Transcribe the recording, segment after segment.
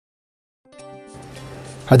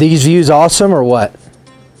Are these views awesome or what?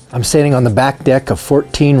 I'm standing on the back deck of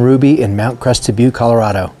 14 Ruby in Mount Crested Butte,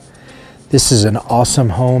 Colorado. This is an awesome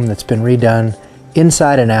home that's been redone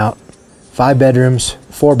inside and out. 5 bedrooms,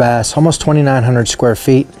 4 baths, almost 2,900 square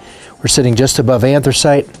feet. We're sitting just above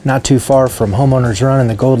Anthracite, not too far from Homeowners Run and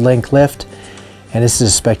the Gold Link lift. And this is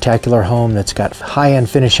a spectacular home that's got high-end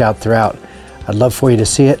finish out throughout. I'd love for you to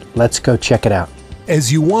see it. Let's go check it out. As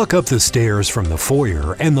you walk up the stairs from the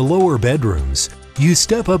foyer and the lower bedrooms, you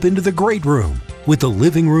step up into the great room with the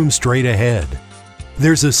living room straight ahead.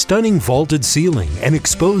 There's a stunning vaulted ceiling and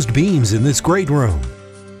exposed beams in this great room.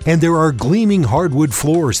 And there are gleaming hardwood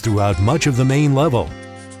floors throughout much of the main level.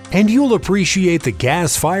 And you'll appreciate the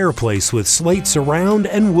gas fireplace with slate surround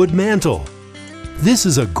and wood mantel. This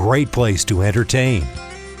is a great place to entertain.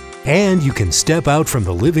 And you can step out from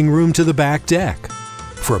the living room to the back deck.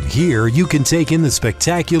 From here, you can take in the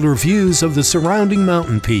spectacular views of the surrounding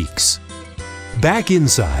mountain peaks. Back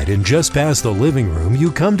inside and just past the living room,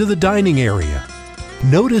 you come to the dining area.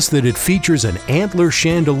 Notice that it features an antler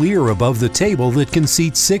chandelier above the table that can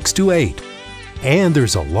seat 6 to 8. And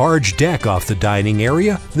there's a large deck off the dining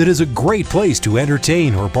area that is a great place to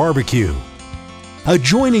entertain or barbecue.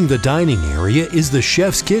 Adjoining the dining area is the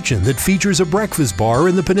chef's kitchen that features a breakfast bar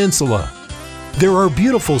in the peninsula. There are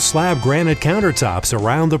beautiful slab granite countertops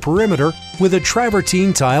around the perimeter with a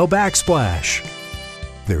travertine tile backsplash.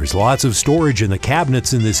 There's lots of storage in the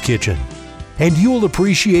cabinets in this kitchen. And you'll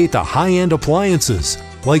appreciate the high-end appliances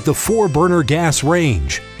like the 4-burner gas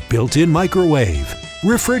range, built-in microwave,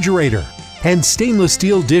 refrigerator, and stainless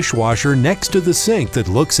steel dishwasher next to the sink that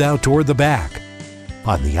looks out toward the back.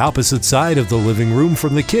 On the opposite side of the living room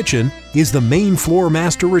from the kitchen is the main floor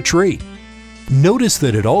master retreat. Notice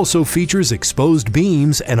that it also features exposed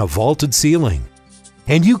beams and a vaulted ceiling.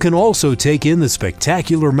 And you can also take in the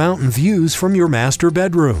spectacular mountain views from your master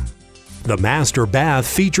bedroom. The master bath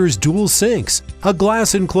features dual sinks, a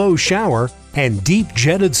glass-enclosed shower, and deep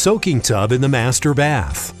jetted soaking tub in the master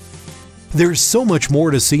bath. There's so much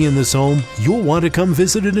more to see in this home, you'll want to come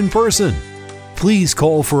visit it in person. Please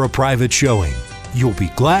call for a private showing. You'll be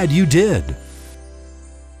glad you did.